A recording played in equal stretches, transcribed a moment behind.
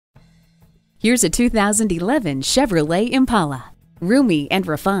Here's a 2011 Chevrolet Impala. Roomy and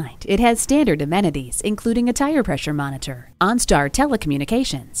refined, it has standard amenities including a tire pressure monitor, OnStar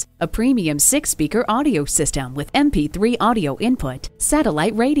telecommunications, a premium 6-speaker audio system with MP3 audio input,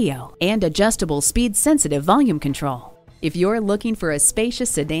 satellite radio, and adjustable speed-sensitive volume control. If you're looking for a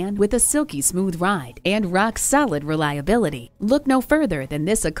spacious sedan with a silky smooth ride and rock-solid reliability, look no further than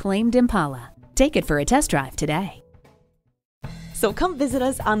this acclaimed Impala. Take it for a test drive today. So come visit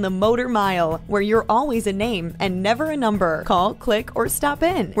us on the Motor Mile, where you're always a name and never a number. Call, click, or stop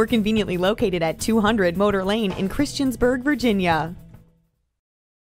in. We're conveniently located at 200 Motor Lane in Christiansburg, Virginia.